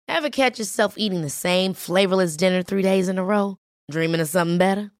Ever catch yourself eating the same flavorless dinner 3 days in a row? Dreaming of something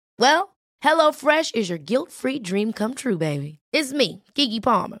better? Well, HelloFresh is your guilt-free dream come true, baby. It's me, Keke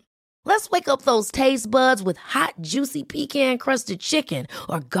Palmer. Let's wake up those taste buds with hot, juicy pecan-crusted chicken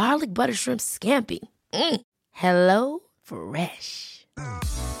or garlic butter shrimp scampi. Hello Fresh.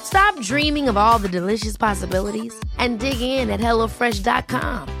 Stop dreaming of all the delicious possibilities and dig in at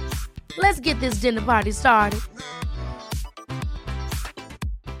HelloFresh.com. Let's get this dinner party started.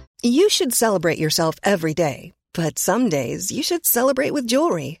 You should celebrate yourself every day, but some days you should celebrate with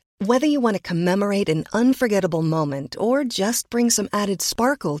jewelry. Whether you want to commemorate an unforgettable moment or just bring some added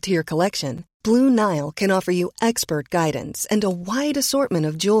sparkle to your collection, Blue Nile can offer you expert guidance and a wide assortment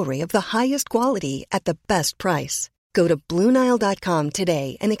of jewelry of the highest quality at the best price. Go to BlueNile.com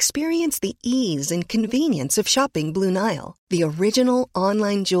today and experience the ease and convenience of shopping Blue Nile, the original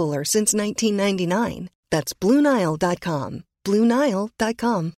online jeweler since 1999. That's BlueNile.com.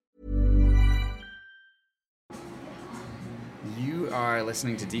 BlueNile.com. You are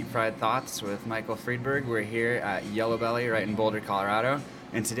listening to Deep Fried Thoughts with Michael Friedberg. We're here at Yellow Belly right in Boulder, Colorado.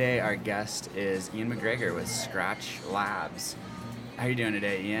 And today our guest is Ian McGregor with Scratch Labs. How are you doing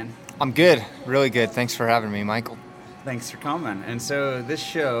today, Ian? I'm good. Really good. Thanks for having me, Michael. Thanks for coming. And so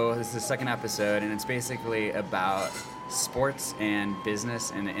this is the second episode, and it's basically about sports and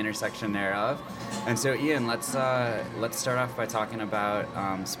business and the intersection thereof. And so, Ian, let's start off by talking about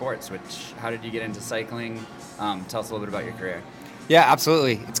sports. How did you get into cycling? Tell us a little bit about your career. Yeah,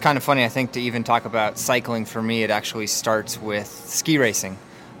 absolutely. It's kind of funny, I think, to even talk about cycling. For me, it actually starts with ski racing.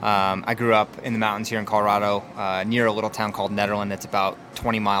 I grew up in the mountains here in Colorado, near a little town called Nederland that's about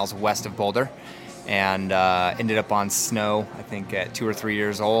 20 miles west of Boulder, and ended up on snow, I think, at 2 or 3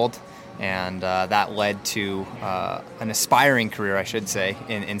 years old. And that led to an aspiring career, I should say,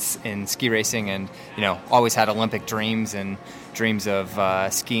 in ski racing, and always had Olympic dreams and dreams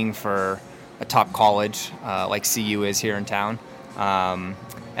of skiing for a top college like CU is here in town.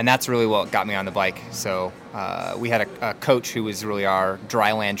 And that's really what got me on the bike. So we had a coach who was really our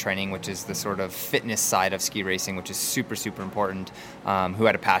dry land training, which is the sort of fitness side of ski racing, which is super, super important, who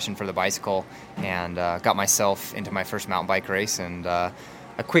had a passion for the bicycle, and got myself into my first mountain bike race. And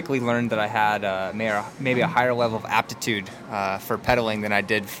I quickly learned that I had maybe a higher level of aptitude for pedaling than I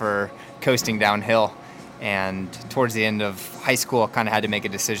did for coasting downhill. And towards the end of high school, I kind of had to make a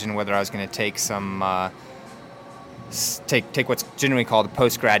decision whether I was going to take take what's generally called a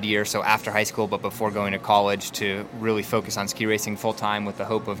post-grad year, so after high school but before going to college, to really focus on ski racing full-time with the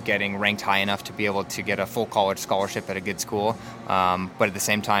hope of getting ranked high enough to be able to get a full college scholarship at a good school. But at the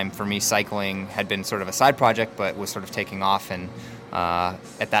same time, for me, cycling had been sort of a side project but was sort of taking off, and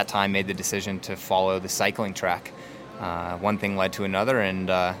at that time made the decision to follow the cycling track. One thing led to another, and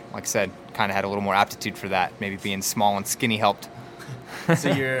like I said, kind of had a little more aptitude for that. Maybe being small and skinny helped.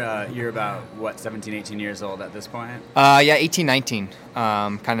 So you're about, 17, 18 years old at this point? Yeah, 18, 19,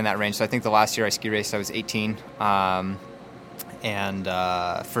 kind of in that range. So I think the last year I ski raced, I was 18. And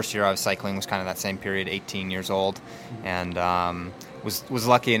first year I was cycling was kind of that same period, 18 years old. And was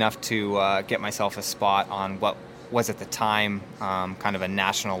lucky enough to get myself a spot on what was at the time kind of a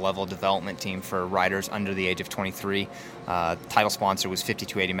national level development team for riders under the age of 23. Title sponsor was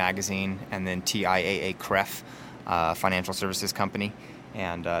 5280 Magazine, and then TIAA CREF, financial services company.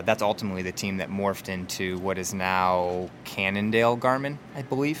 And that's ultimately the team that morphed into what is now Cannondale Garmin, I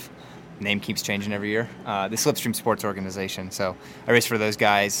believe. Name keeps changing every year. The Slipstream Sports Organization. So I raced for those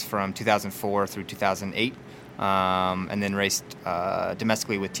guys from 2004 through 2008, and then raced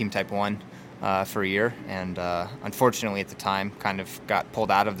domestically with Team Type 1 for a year. And unfortunately at the time kind of got pulled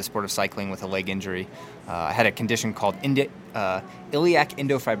out of the sport of cycling with a leg injury. I had a condition called iliac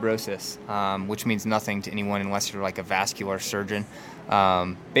endofibrosis, which means nothing to anyone unless you're like a vascular surgeon.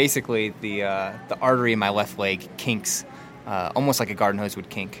 Basically, the artery in my left leg kinks, almost like a garden hose would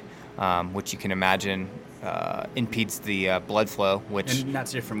kink, which you can imagine impedes the blood flow. And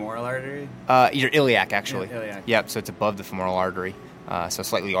that's your femoral artery? Your iliac, actually. Yeah, iliac. Yep, so it's above the femoral artery, so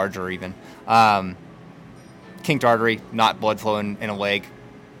slightly larger even. Kinked artery, not blood flow in a leg.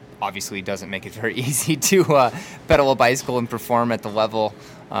 Obviously doesn't make it very easy to pedal a bicycle and perform at the level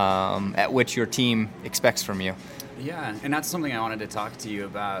at which your team expects from you. Yeah, and that's something I wanted to talk to you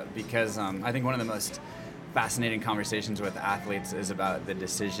about, because I think one of the most fascinating conversations with athletes is about the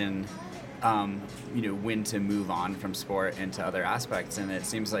decision, when to move on from sport into other aspects. And it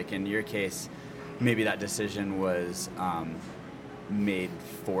seems like in your case, maybe that decision was made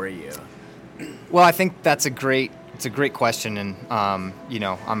for you. Well, I think it's a great question, and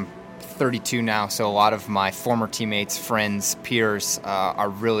I'm 32 now, so a lot of my former teammates, friends, peers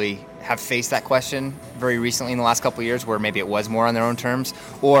have faced that question very recently in the last couple of years, where maybe it was more on their own terms,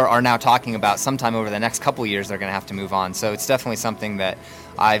 or are now talking about sometime over the next couple of years they're going to have to move on. So it's definitely something that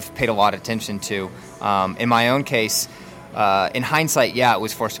I've paid a lot of attention to. In my own case, in hindsight, yeah, it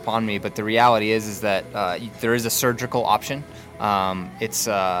was forced upon me, but the reality is that there is a surgical option.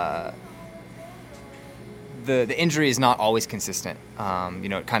 The injury is not always consistent.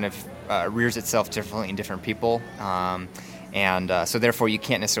 It kind of rears itself differently in different people. So therefore you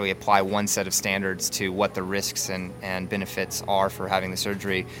can't necessarily apply one set of standards to what the risks and benefits are for having the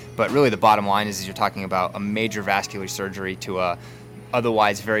surgery. But really the bottom line is you're talking about a major vascular surgery to a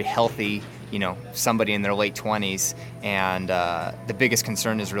otherwise very healthy, somebody in their late 20s. And the biggest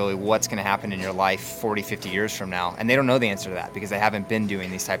concern is really what's going to happen in your life 40, 50 years from now. And they don't know the answer to that because they haven't been doing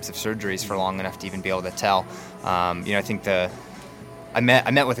these types of surgeries for long enough to even be able to tell. I think I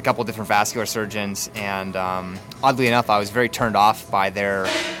met with a couple of different vascular surgeons, and oddly enough, I was very turned off by their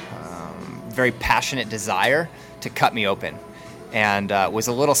very passionate desire to cut me open, and was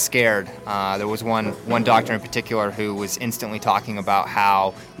a little scared. There was one doctor in particular who was instantly talking about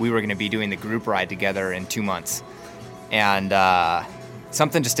how we were going to be doing the group ride together in 2 months, and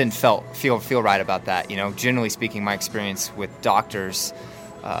something just didn't feel right about that. Generally speaking, my experience with doctors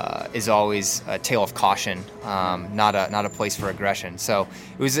is always a tale of caution, not a place for aggression. So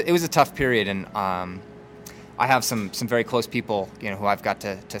it was a tough period, and I have some very close people, who I've got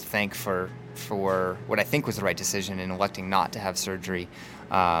to thank for what I think was the right decision in electing not to have surgery.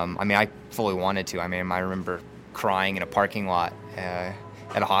 I fully wanted to. I remember crying in a parking lot at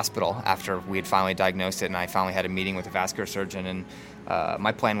a hospital after we had finally diagnosed it, and I finally had a meeting with a vascular surgeon, and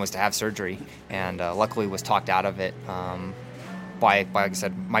my plan was to have surgery, and luckily was talked out of it. By, like I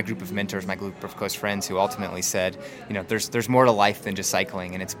said, my group of mentors, my group of close friends who ultimately said, there's more to life than just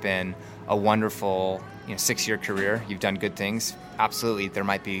cycling, and it's been a wonderful, 6-year career. You've done good things. Absolutely,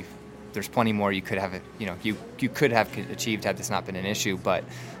 there's plenty more you could have, you could have achieved had this not been an issue, but,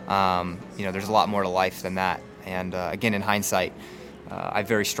 there's a lot more to life than that. And again, in hindsight, I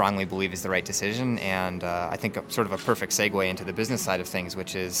very strongly believe is the right decision, and I think sort of a perfect segue into the business side of things,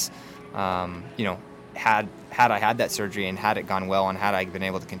 which is, had I had that surgery and had it gone well, and had I been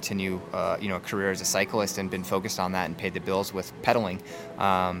able to continue, a career as a cyclist and been focused on that and paid the bills with pedaling,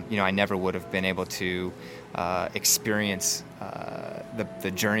 I never would have been able to experience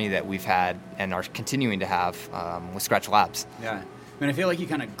the journey that we've had and are continuing to have with Skratch Labs. Yeah, I feel like you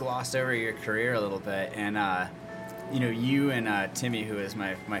kind of glossed over your career a little bit, and you and Timmy, who is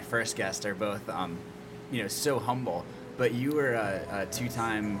my first guest, are both so humble. But you were a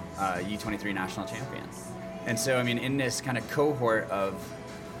two-time U23 national champion. And so, in this kind of cohort of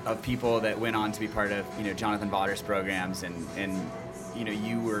people that went on to be part of, Jonathan Vaughters' programs, and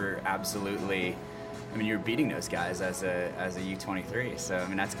you were absolutely, you were beating those guys as a U23. So,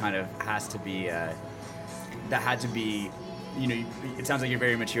 that's kind of had to be, it sounds like you're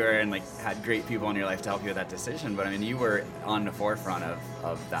very mature and had great people in your life to help you with that decision. But you were on the forefront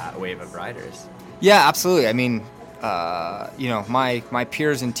of that wave of riders. Yeah, absolutely. My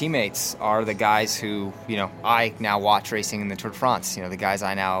peers and teammates are the guys who, I now watch racing in the Tour de France, the guys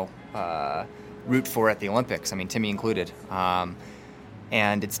I now root for at the Olympics, Timmy included.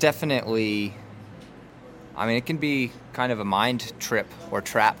 And it's definitely, it can be kind of a mind trip or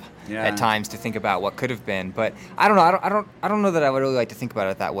trap at times to think about what could have been. But I don't know. I don't know that I would really like to think about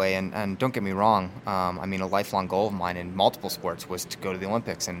it that way. And don't get me wrong. A lifelong goal of mine in multiple sports was to go to the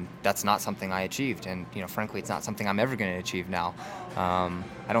Olympics, and that's not something I achieved. And frankly, it's not something I'm ever going to achieve now.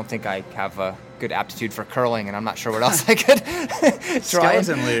 I don't think I have a good aptitude for curling, and I'm not sure what else I could try.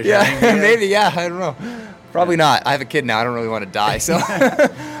 Skeleton luge. Yeah, maybe. Yeah, I don't know. Probably not. I have a kid now. I don't really want to die. So.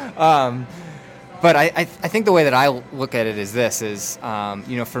 But I think the way that I look at it is this: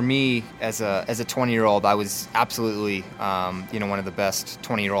 for me as a 20-year-old, I was absolutely one of the best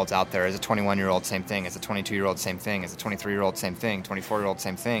 20-year-olds out there. As a 21-year-old, same thing. As a 22-year-old, same thing. As a 23-year-old, same thing. 24-year-old,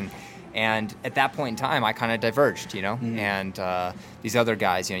 same thing. And at that point in time, I kind of diverged, Mm-hmm. And these other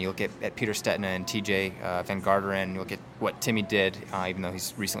guys, you look at Peter Stetina and TJ Van Garderen. You look at what Timmy did, even though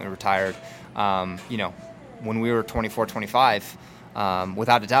he's recently retired. When we were 24, 25.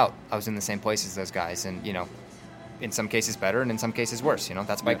 Without a doubt, I was in the same place as those guys, and in some cases better, and in some cases worse.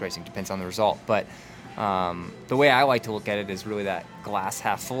 That's bike racing, depends on the result. But the way I like to look at it is really that glass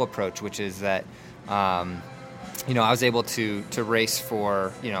half full approach, which is that I was able to race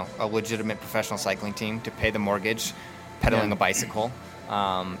for a legitimate professional cycling team, to pay the mortgage, pedaling a bicycle,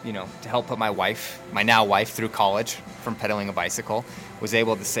 to help put my now wife, through college from pedaling a bicycle, was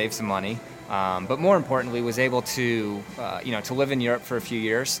able to save some money. But more importantly, was able to, to live in Europe for a few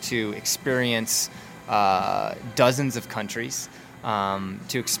years, to experience dozens of countries,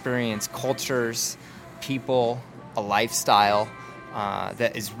 to experience cultures, people, a lifestyle.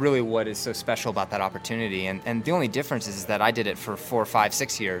 That is really what is so special about that opportunity. And the only difference is that I did it for 4, 5,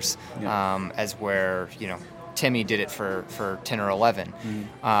 6 years, as where, Timmy did it for 10 or 11.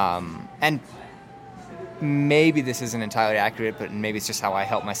 And maybe this isn't entirely accurate, but maybe it's just how I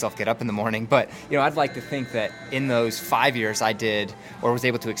help myself get up in the morning. But, I'd like to think that in those 5 years I did or was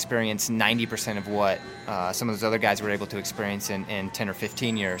able to experience 90% of what some of those other guys were able to experience in 10 or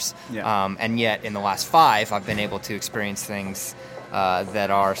 15 years. And yet in the last 5, I've been able to experience things that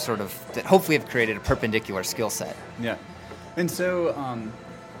are that hopefully have created a perpendicular skill set. Yeah. And so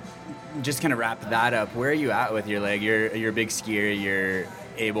just kind of wrap that up. Where are you at with your leg? You're a big skier. You're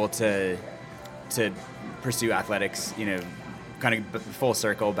able to pursue athletics, kind of full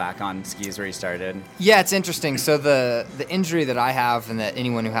circle back on skis where you started. Yeah, it's interesting. So the injury that I have, and that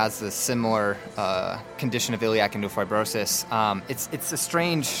anyone who has the similar condition of iliac endofibrosis, it's a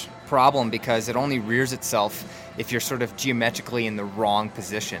strange problem because it only rears itself if you're sort of geometrically in the wrong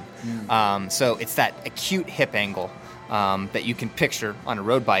position. So it's that acute hip angle that you can picture on a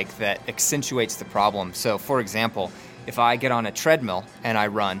road bike that accentuates the problem. So, for example, if I get on a treadmill and I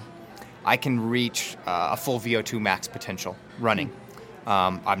run, I can reach a full VO2 max potential running.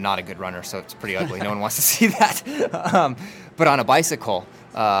 I'm not a good runner, so it's pretty ugly. No one wants to see that. But on a bicycle,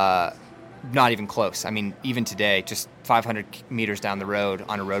 not even close. I mean, even today, just 500 meters down the road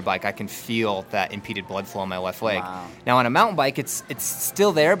on a road bike, I can feel that impeded blood flow in my left leg. Wow. Now, on a mountain bike, it's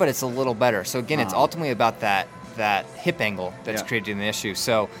still there, but it's a little better. So again, it's ultimately about that hip angle that's created an issue.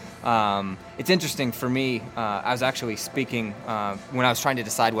 So it's interesting for me. I was actually speaking when I was trying to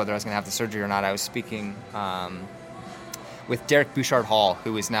decide whether I was going to have the surgery or not. I was speaking with Derek Bouchard-Hall,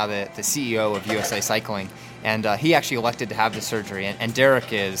 who is now the CEO of USA Cycling, and he actually elected to have the surgery. And Derek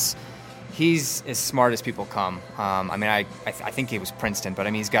he's as smart as people come. I think he was Princeton,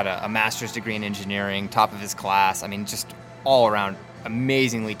 but he's got a master's degree in engineering, top of his class. Just all around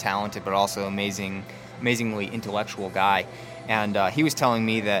amazingly talented, but also amazingly intellectual guy. And he was telling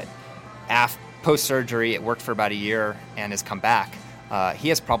me that post-surgery, it worked for about a year and has come back. He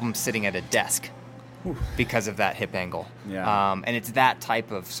has problems sitting at a desk because of that hip angle. And it's that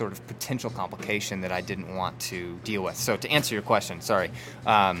type of sort of potential complication that I didn't want to deal with. So to answer your question, sorry,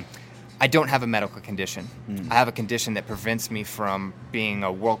 I don't have a medical condition. I have a condition that prevents me from being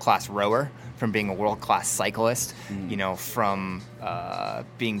a world-class rower, from being a world-class cyclist, from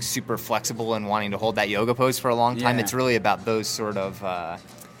being super flexible and wanting to hold that yoga pose for a long time. It's really about those sort of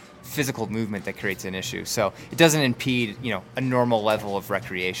physical movement that creates an issue. So it doesn't impede, a normal level of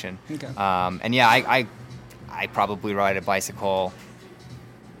recreation. Okay. I probably ride a bicycle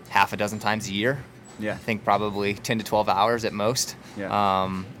half a dozen times a year. I think probably 10 to 12 hours at most.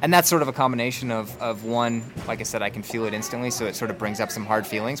 And that's sort of a combination of one, like I said, I can feel it instantly, so it sort of brings up some hard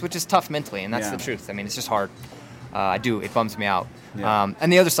feelings, which is tough mentally, and that's the truth. It's just hard. It bums me out.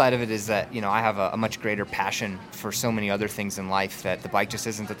 And the other side of it is that, I have a much greater passion for so many other things in life that the bike just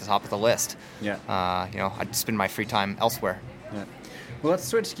isn't at the top of the list. I spend my free time elsewhere. Well, let's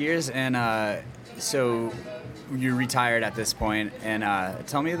switch gears, and so you're retired at this point, and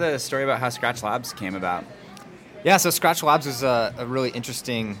tell me the story about how Skratch Labs came about. Yeah, so Skratch Labs was a really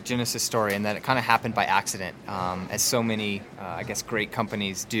interesting genesis story in that it kind of happened by accident, as so many, great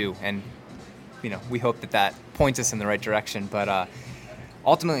companies do. And, we hope that points us in the right direction. But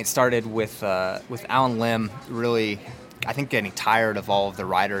ultimately it started with Alan Lim really, I think, getting tired of all of the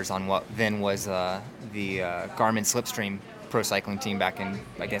riders on what then was the Garmin Slipstream pro cycling team back in,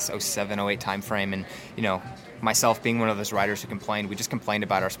 07, 08 timeframe. And, myself being one of those riders who complained, we just complained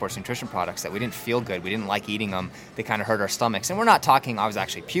about our sports nutrition products, that we didn't feel good, we didn't like eating them, they kind of hurt our stomachs. And we're not talking I was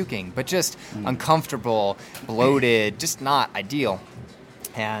actually puking, but just uncomfortable, bloated, just not ideal.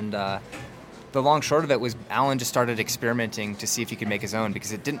 And the long short of it was Alan just started experimenting to see if he could make his own,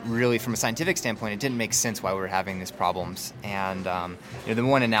 because it didn't really, from a scientific standpoint, it didn't make sense why we were having these problems. And the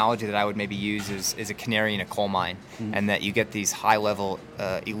one analogy that I would maybe use is a canary in a coal mine, and that you get these high-level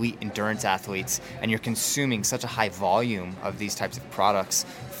elite endurance athletes, and you're consuming such a high volume of these types of products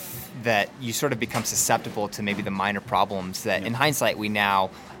that you sort of become susceptible to maybe the minor problems that, in hindsight, we now,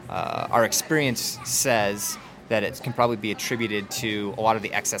 our experience says that it can probably be attributed to a lot of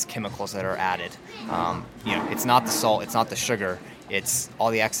the excess chemicals that are added. It's not the salt, it's not the sugar, it's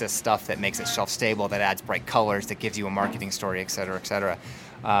all the excess stuff that makes it shelf-stable, that adds bright colors, that gives you a marketing story, et cetera, et cetera.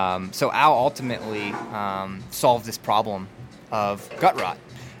 So Al ultimately solved this problem of gut rot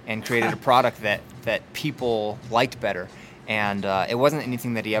and created a product that people liked better. And it wasn't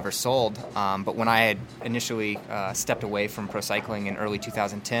anything that he ever sold, but when I had initially stepped away from pro cycling in early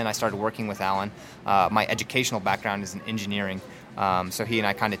 2010, I started working with Alan. My educational background is in engineering, so he and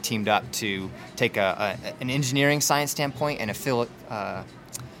I kind of teamed up to take an engineering science standpoint and a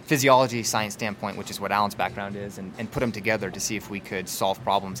physiology science standpoint, which is what Alan's background is, and put them together to see if we could solve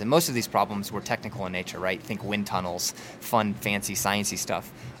problems. And most of these problems were technical in nature, right? Think wind tunnels, fun, fancy, sciencey stuff.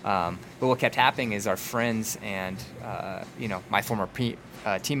 But what kept happening is our friends and my former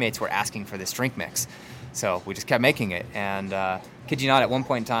teammates were asking for this drink mix. So we just kept making it. And kid you not, at one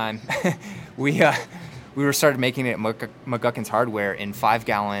point in time, we were started making it at McGuckin's Hardware in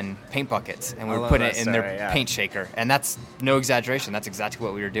 5-gallon paint buckets, and we were putting it in their paint shaker. And that's no exaggeration. That's exactly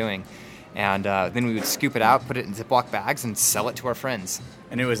what we were doing. And then we would scoop it out, put it in Ziploc bags, and sell it to our friends.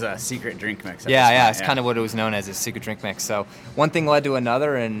 And it was a secret drink mix. It's kind of what it was known as, a secret drink mix. So one thing led to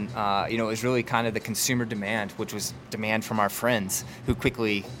another, and it was really kind of the consumer demand, which was demand from our friends, who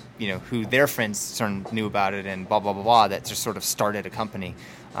quickly, who their friends knew about it, and blah blah blah blah. That just sort of started a company.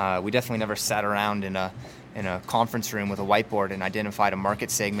 We definitely never sat around in a conference room with a whiteboard and identified a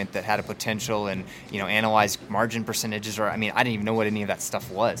market segment that had a potential and, analyzed margin percentages, or, I didn't even know what any of that stuff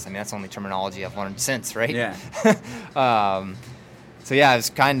was. That's only terminology I've learned since, right? Yeah. So yeah, it was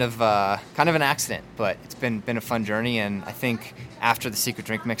kind of an accident, but it's been a fun journey. And I think after the secret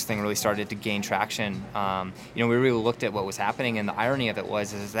drink mix thing really started to gain traction, we really looked at what was happening, and the irony of it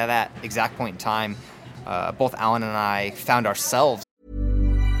was that at that exact point in time, both Alan and I found ourselves.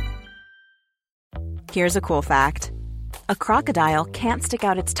 Here's a cool fact: a crocodile can't stick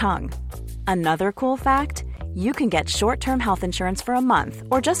out its tongue. Another cool fact: you can get short-term health insurance for a month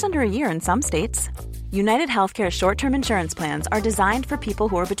or just under a year in some states. United Healthcare short-term insurance plans are designed for people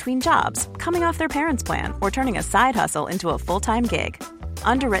who are between jobs, coming off their parents' plan, or turning a side hustle into a full-time gig.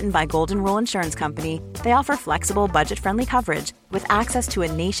 Underwritten by Golden Rule Insurance Company, they offer flexible, budget-friendly coverage with access to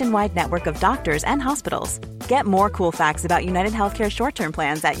a nationwide network of doctors and hospitals. Get more cool facts about United Healthcare short-term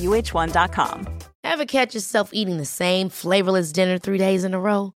plans at uh1.com. Ever catch yourself eating the same flavorless dinner 3 days in a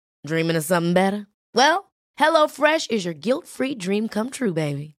row? Dreaming of something better? Well, HelloFresh is your guilt-free dream come true,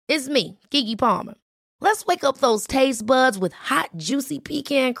 baby. It's me, Keke Palmer. Let's wake up those taste buds with hot, juicy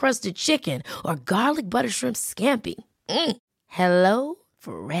pecan-crusted chicken or garlic butter shrimp scampi. Hello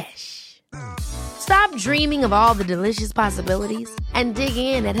Fresh. Stop dreaming of all the delicious possibilities and dig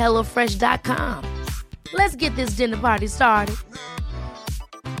in at HelloFresh.com. Let's get this dinner party started.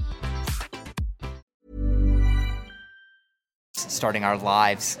 Starting our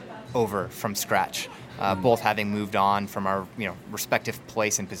lives over from scratch, both having moved on from our respective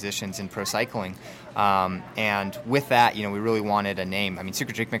place and positions in pro cycling, and with that, we really wanted a name.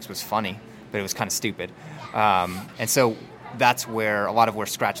 Secret Drink Mix was funny, but it was kind of stupid, and so that's where a lot of where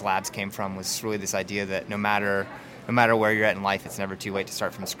Scratch Labs came from, was really this idea that no matter where you're at in life, it's never too late to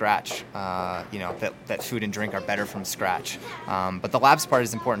start from scratch. That food and drink are better from scratch. But the labs part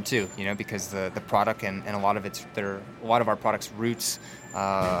is important too, because the product and a lot of our product's roots,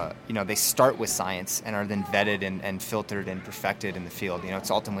 they start with science and are then vetted and filtered and perfected in the field.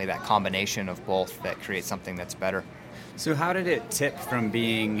 It's ultimately that combination of both that creates something that's better. So how did it tip from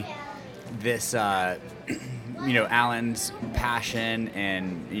being this, Alan's passion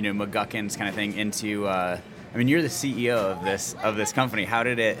and, McGuckin's kind of thing into, you're the CEO of this company.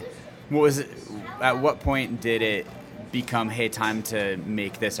 At what point did it become, hey, time to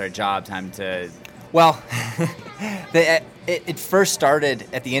make this our job, time to... Well, it first started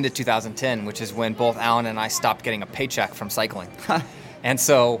at the end of 2010, which is when both Alan and I stopped getting a paycheck from cycling. And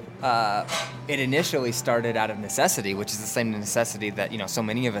so it initially started out of necessity, which is the same necessity that, so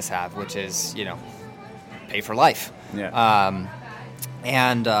many of us have, which is, pay for life. Yeah.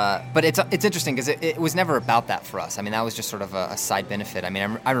 But it's interesting because it was never about that for us. that was just sort of a side benefit.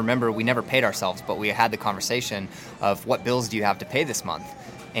 I remember we never paid ourselves, but we had the conversation of what bills do you have to pay this month?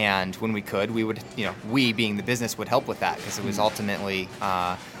 And when we could, we would, we being the business would help with that, because it was ultimately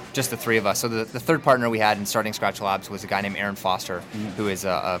just the three of us. So the third partner we had in starting Scratch Labs was a guy named Aaron Foster, who is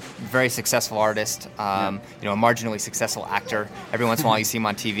a very successful artist, a marginally successful actor. Every once in a while you see him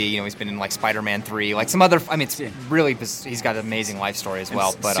on TV. He's been in like Spider-Man 3, like some other. It's really, he's got an amazing life story as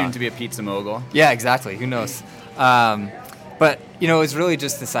well. But soon to be a pizza mogul. Yeah, exactly. Who knows? But it was really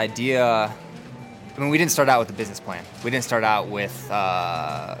just this idea. We didn't start out with a business plan. We didn't start out with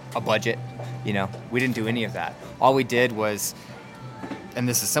a budget. We didn't do any of that. All we did was, and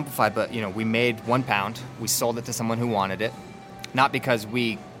this is simplified, but we made £1. We sold it to someone who wanted it, not because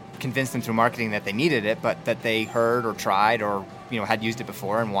we convinced them through marketing that they needed it, but that they heard or tried or had used it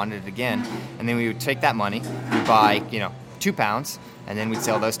before and wanted it again. And then we would take that money, we'd buy 2 pounds, and then we'd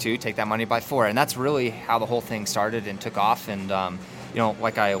sell those 2, take that money, buy 4. And that's really how the whole thing started and took off. And,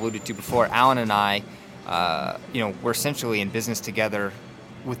 like I alluded to before, Alan and I, we're essentially in business together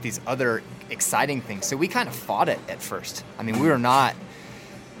with these other exciting things. So we kind of fought it at first. I mean, we were not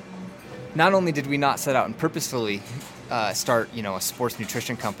only did we not set out and purposefully start, a sports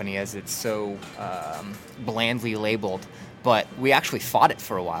nutrition company as it's so blandly labeled, but we actually fought it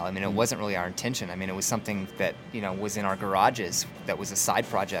for a while. I mean, it wasn't really our intention. I mean, it was something that, was in our garages that was a side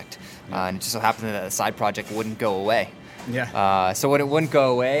project. And it just so happened that the side project wouldn't go away. Yeah. So when it wouldn't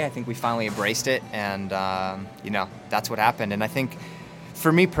go away, I think we finally embraced it, and, that's what happened. And I think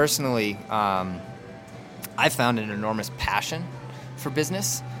for me personally, I found an enormous passion for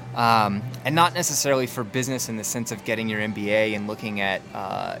business. And not necessarily for business in the sense of getting your MBA and looking at,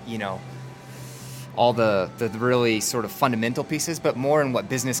 all the really sort of fundamental pieces, but more in what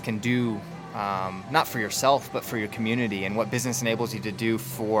business can do, not for yourself, but for your community, and what business enables you to do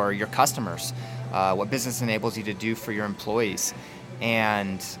for your customers, what business enables you to do for your employees.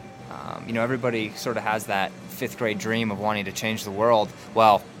 And, everybody sort of has that 5th grade dream of wanting to change the world.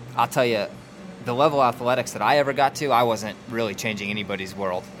 Well, I'll tell you, the level of athletics that I ever got to, I wasn't really changing anybody's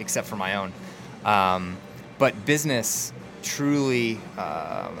world except for my own. But business truly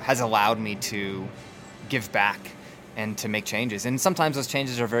has allowed me to give back and to make changes. And sometimes those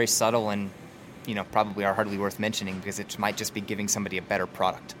changes are very subtle and, probably are hardly worth mentioning because it might just be giving somebody a better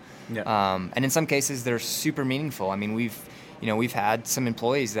product. Yeah. And in some cases, they're super meaningful. I mean, we've had some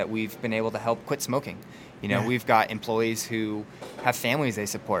employees that we've been able to help quit smoking. We've got employees who have families they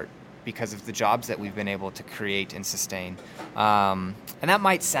support because of the jobs that we've been able to create and sustain. And that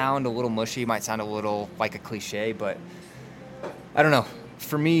might sound a little mushy, might sound a little like a cliche, but I don't know.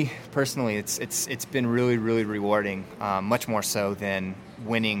 For me personally, it's been really, really rewarding, much more so than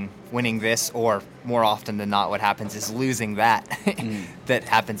winning this, or more often than not, what happens is losing that that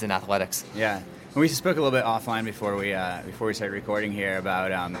happens in athletics. Yeah. And we spoke a little bit offline before we started recording here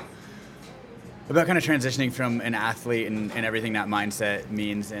about kind of transitioning from an athlete and everything that mindset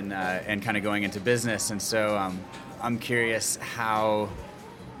means and kind of going into business. And so I'm curious how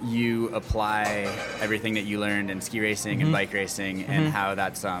you apply everything that you learned in ski racing and bike racing and how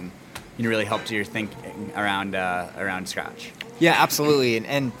that's really helped your thinking around Scratch. Yeah, absolutely.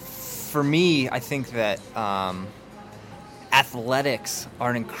 And for me, I think that athletics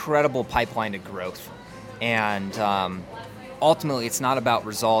are an incredible pipeline to growth. And ultimately, it's not about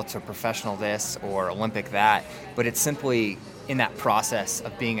results or professional this or Olympic that, but it's simply in that process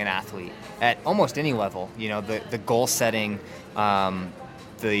of being an athlete at almost any level. The goal setting,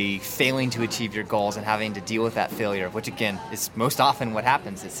 the failing to achieve your goals and having to deal with that failure, which again is most often what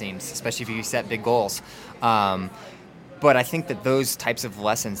happens, it seems, especially if you set big goals. But I think that those types of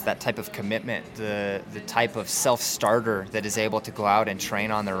lessons, that type of commitment, the type of self-starter that is able to go out and train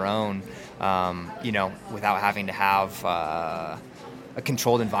on their own, without having to have a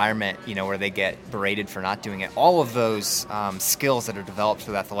controlled environment, where they get berated for not doing it. All of those skills that are developed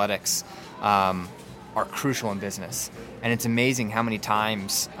through athletics are crucial in business. And it's amazing how many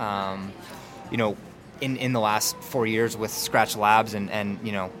times, in the last 4 years with Scratch Labs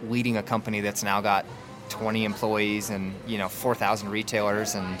and leading a company that's now got 20 employees and 4,000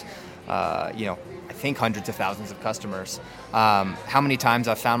 retailers and I think hundreds of thousands of customers. How many times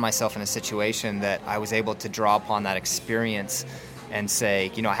I've found myself in a situation that I was able to draw upon that experience and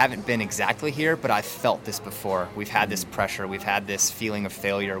say, I haven't been exactly here, but I've felt this before. We've had this pressure. We've had this feeling of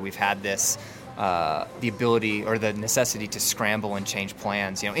failure. We've had this the ability or the necessity to scramble and change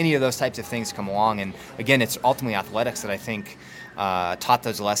plans. Any of those types of things come along. And again, it's ultimately athletics that I think taught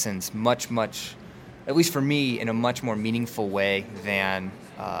those lessons much, at least for me, in a much more meaningful way than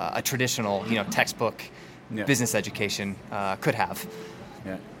a traditional, textbook business education could have.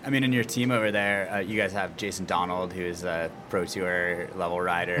 Yeah, I mean, in your team over there, you guys have Jason Donald, who is a Pro Tour level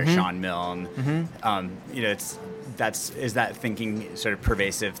rider, Sean Milne. Is that thinking sort of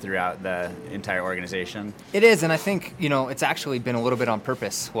pervasive throughout the entire organization? It is, and I think, it's actually been a little bit on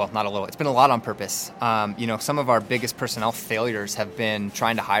purpose. Well, not a little. It's been a lot on purpose. Some of our biggest personnel failures have been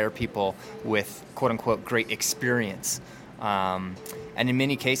trying to hire people with quote-unquote great experience. And in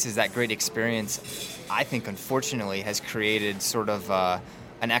many cases, that great experience, I think, unfortunately, has created sort of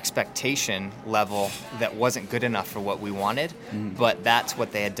an expectation level that wasn't good enough for what we wanted, but that's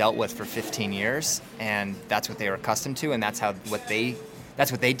what they had dealt with for 15 years, and that's what they were accustomed to, and that's what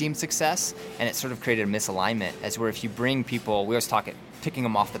they deemed success, and it sort of created a misalignment, as where if you bring people, we always talk at picking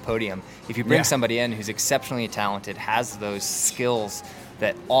them off the podium, if you bring somebody in who's exceptionally talented, has those skills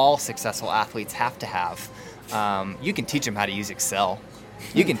that all successful athletes have to have, you can teach them how to use Excel.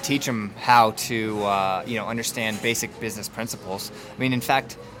 You can teach them how to, understand basic business principles. I mean, in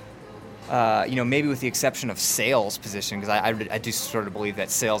fact, maybe with the exception of sales position, because I do sort of believe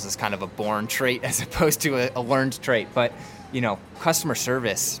that sales is kind of a born trait as opposed to a learned trait. But, customer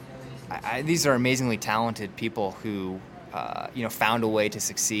service, these are amazingly talented people who, found a way to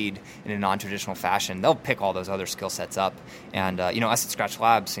succeed in a non-traditional fashion. They'll pick all those other skill sets up. And, us at Scratch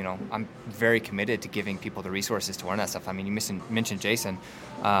Labs, I'm very committed to giving people the resources to learn that stuff. I mean, you mentioned Jason.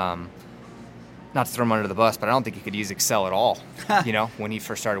 Not to throw him under the bus, but I don't think he could use Excel at all, when he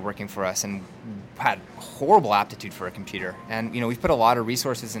first started working for us, and had horrible aptitude for a computer. And, we've put a lot of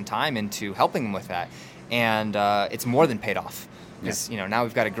resources and time into helping him with that. And it's more than paid off. Because, now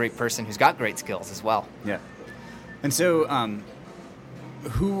we've got a great person who's got great skills as well. Yeah. And so,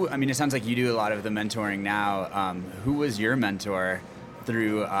 it sounds like you do a lot of the mentoring now. Who was your mentor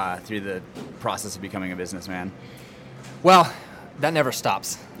through the process of becoming a businessman? Well, that never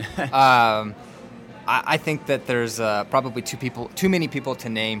stops. I think that there's probably too many people to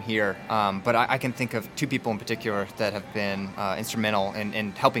name here, but I can think of two people in particular that have been instrumental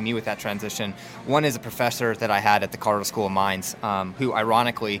in helping me with that transition. One is a professor that I had at the Colorado School of Mines, who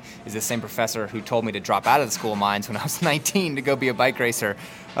ironically is the same professor who told me to drop out of the School of Mines when I was 19 to go be a bike racer.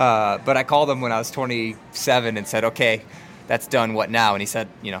 But I called him when I was 27 and said, okay, that's done, what now? And he said,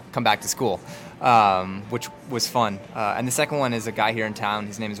 come back to school, which was fun. And the second one is a guy here in town.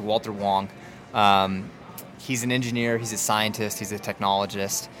 His name is Walter Wong. He's an engineer, he's a scientist, he's a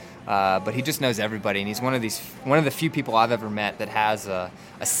technologist, but he just knows everybody, and he's one of the few people I've ever met that has a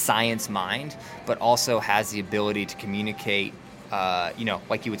science mind, but also has the ability to communicate,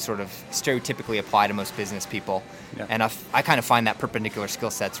 like you would sort of stereotypically apply to most business people. Yeah. And I kind of find that perpendicular skill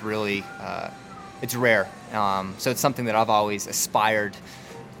set's really, it's rare. So it's something that I've always aspired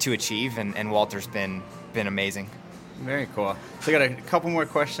to achieve, and Walter's been amazing. Very cool. So I got a couple more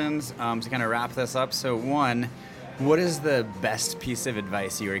questions to kind of wrap this up. So one, what is the best piece of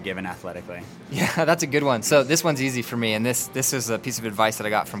advice you were given athletically? Yeah, that's a good one. So this one's easy for me, and this is a piece of advice that I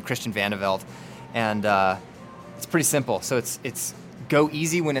got from Christian Vandeveld, and it's pretty simple. So it's go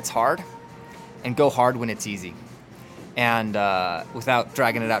easy when it's hard, and go hard when it's easy. And without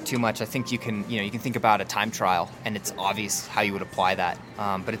dragging it out too much, I think you can think about a time trial, and it's obvious how you would apply that.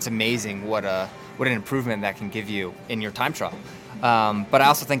 But it's amazing what an improvement that can give you in your time trial. But I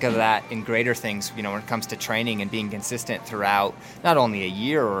also think of that in greater things, when it comes to training and being consistent throughout not only a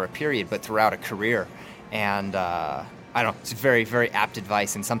year or a period, but throughout a career. And I don't know, it's very, very apt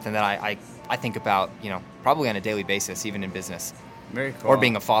advice, and something that I think about, probably on a daily basis, even in business. Very cool. Or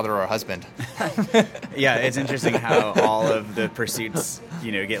being a father or a husband. Yeah, it's interesting how all of the pursuits,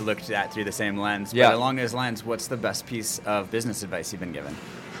 get looked at through the same lens. Yeah. But along those lines, what's the best piece of business advice you've been given?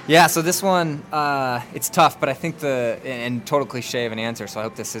 Yeah, so this one, it's tough, but I think and total cliche of an answer, so I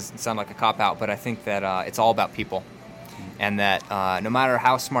hope this doesn't sound like a cop-out, but I think that it's all about people. And that no matter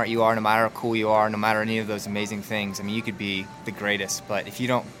how smart you are, no matter how cool you are, no matter any of those amazing things, I mean, you could be the greatest, but if you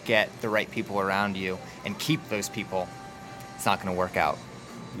don't get the right people around you and keep those people, it's not going to work out.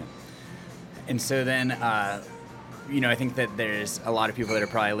 Yeah. And so then, I think that there's a lot of people that are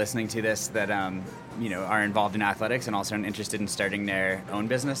probably listening to this that, are involved in athletics and also interested in starting their own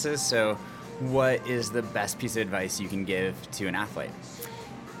businesses. So what is the best piece of advice you can give to an athlete?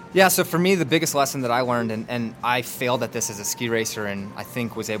 Yeah, so for me, the biggest lesson that I learned, and I failed at this as a ski racer, and I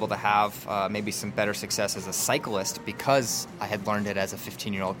think was able to have maybe some better success as a cyclist because I had learned it as a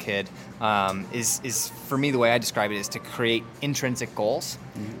 15-year-old kid, is for me, the way I describe it is to create intrinsic goals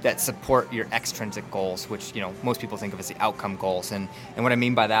that support your extrinsic goals, which, most people think of as the outcome goals. And what I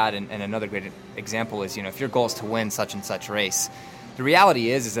mean by that, and another great example is, if your goal is to win such and such race, the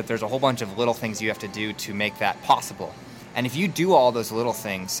reality is that there's a whole bunch of little things you have to do to make that possible. And if you do all those little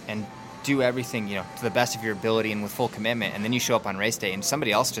things and do everything, to the best of your ability and with full commitment, and then you show up on race day and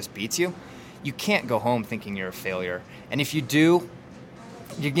somebody else just beats you, you can't go home thinking you're a failure. And if you do,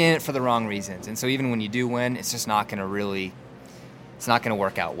 you're getting it for the wrong reasons. And so even when you do win, it's just not going to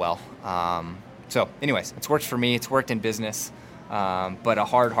work out well. So anyways, it's worked for me. It's worked in business. But a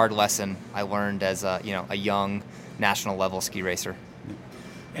hard lesson I learned as a young national level ski racer.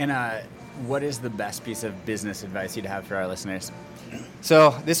 And what is the best piece of business advice you'd have for our listeners?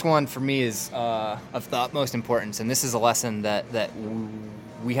 So this one for me is of the utmost importance, and this is a lesson that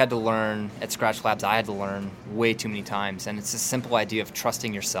we had to learn at Scratch Labs. I had to learn way too many times, and it's a simple idea of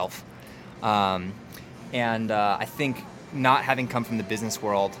trusting yourself. And I think not having come from the business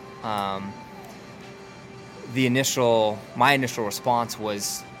world, my initial response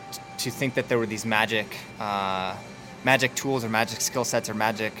was to think that there were these magic tools or magic skill sets or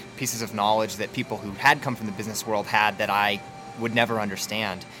magic pieces of knowledge that people who had come from the business world had that I would never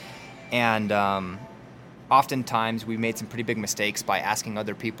understand. And oftentimes we made some pretty big mistakes by asking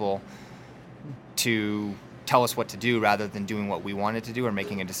other people to tell us what to do rather than doing what we wanted to do or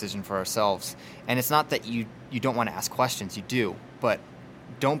making a decision for ourselves. And it's not that you don't want to ask questions, you do, but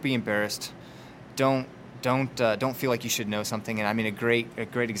don't be embarrassed. Don't feel like you should know something. And I mean, a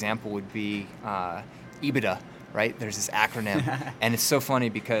great example would be EBITDA, right? There's this acronym, and it's so funny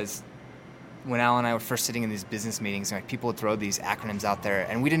because when Al and I were first sitting in these business meetings, like, people would throw these acronyms out there,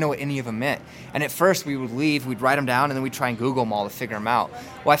 and we didn't know what any of them meant. And at first, we would leave, we'd write them down, and then we'd try and Google them all to figure them out.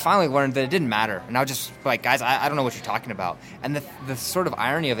 Well, I finally learned that it didn't matter, and I was just like, guys, I don't know what you're talking about. And the sort of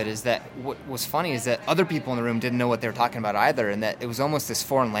irony of it is that what was funny is that other people in the room didn't know what they were talking about either, and that it was almost this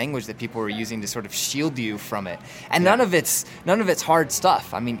foreign language that people were using to sort of shield you from it. And none of it's hard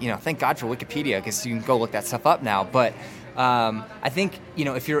stuff. I mean, thank God for Wikipedia, because you can go look that stuff up now. But I think,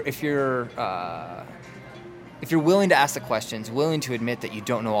 if you're willing to ask the questions, willing to admit that you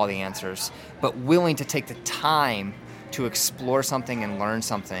don't know all the answers, but willing to take the time to explore something and learn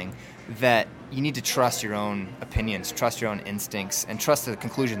something, that you need to trust your own opinions, trust your own instincts, and trust the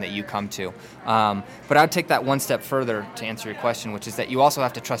conclusion that you come to. But I would take that one step further to answer your question, which is that you also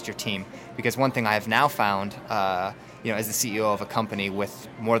have to trust your team. Because one thing I have now found, as the CEO of a company with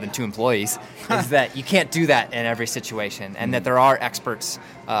more than 2 employees, is that you can't do that in every situation, and that there are experts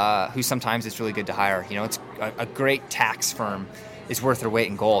who sometimes it's really good to hire. It's a great tax firm is worth their weight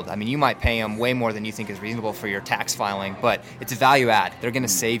in gold. I mean, you might pay them way more than you think is reasonable for your tax filing, but it's a value add. They're going to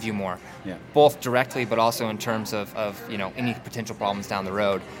save you more, both directly, but also in terms of any potential problems down the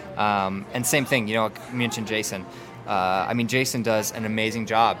road. And same thing, I mentioned Jason. Jason does an amazing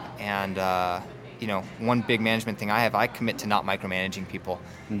job, and one big management thing I commit to not micromanaging people.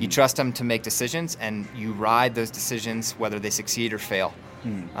 Mm-hmm. You trust them to make decisions, and you ride those decisions whether they succeed or fail.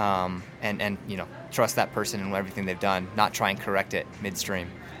 Mm-hmm. And trust that person and everything they've done, not try and correct it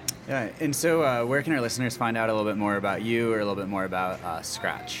midstream. Yeah, and so where can our listeners find out a little bit more about you or a little bit more about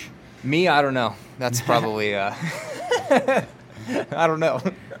Scratch? Me, I don't know. That's probably I don't know.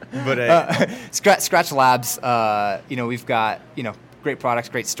 But Scratch Labs, we've got great products,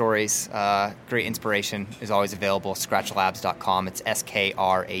 great stories, great inspiration is always available. ScratchLabs.com. It's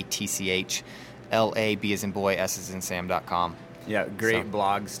SKRATCH, LAB as in boy, S as in Sam.com. Yeah, great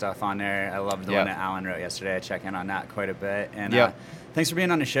blog stuff on there. I loved the one that Alan wrote yesterday. I check in on that quite a bit. And thanks for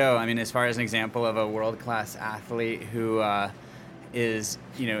being on the show. I mean, as far as an example of a world-class athlete who is,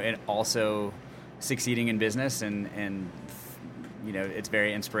 and also succeeding in business, and it's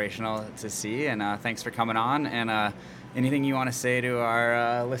very inspirational to see. And thanks for coming on. And anything you want to say to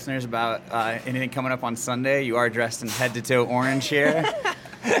our listeners about anything coming up on Sunday? You are dressed in head-to-toe orange here.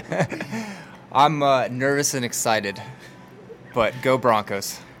 I'm nervous and excited, but go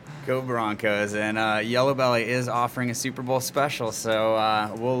Broncos. Go Broncos. And Yellow Belly is offering a Super Bowl special,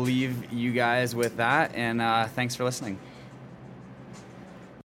 so we'll leave you guys with that. And thanks for listening.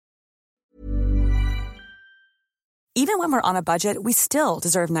 Even when we're on a budget, we still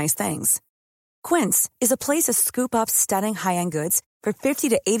deserve nice things. Quince is a place to scoop up stunning high-end goods for 50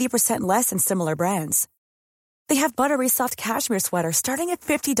 to 80% less than similar brands. They have buttery soft cashmere sweaters starting at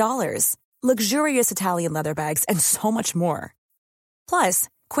 $50, luxurious Italian leather bags, and so much more. Plus,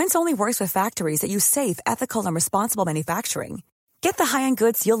 Quince only works with factories that use safe, ethical, and responsible manufacturing. Get the high-end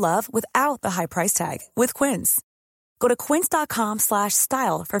goods you'll love without the high price tag with Quince. Go to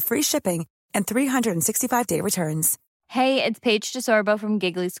quince.com/style for free shipping and 365-day returns. Hey, it's Paige DeSorbo from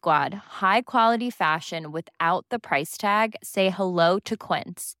Giggly Squad. High quality fashion without the price tag. Say hello to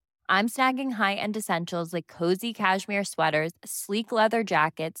Quince. I'm snagging high-end essentials like cozy cashmere sweaters, sleek leather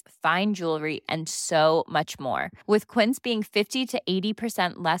jackets, fine jewelry, and so much more. With Quince being 50 to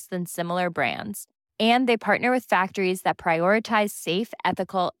 80% less than similar brands. And they partner with factories that prioritize safe,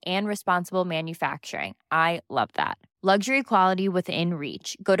 ethical, and responsible manufacturing. I love that. Luxury quality within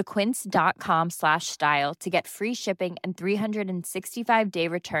reach. Go to quince.com/style to get free shipping and 365-day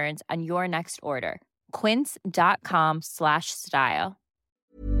returns on your next order. Quince.com/style.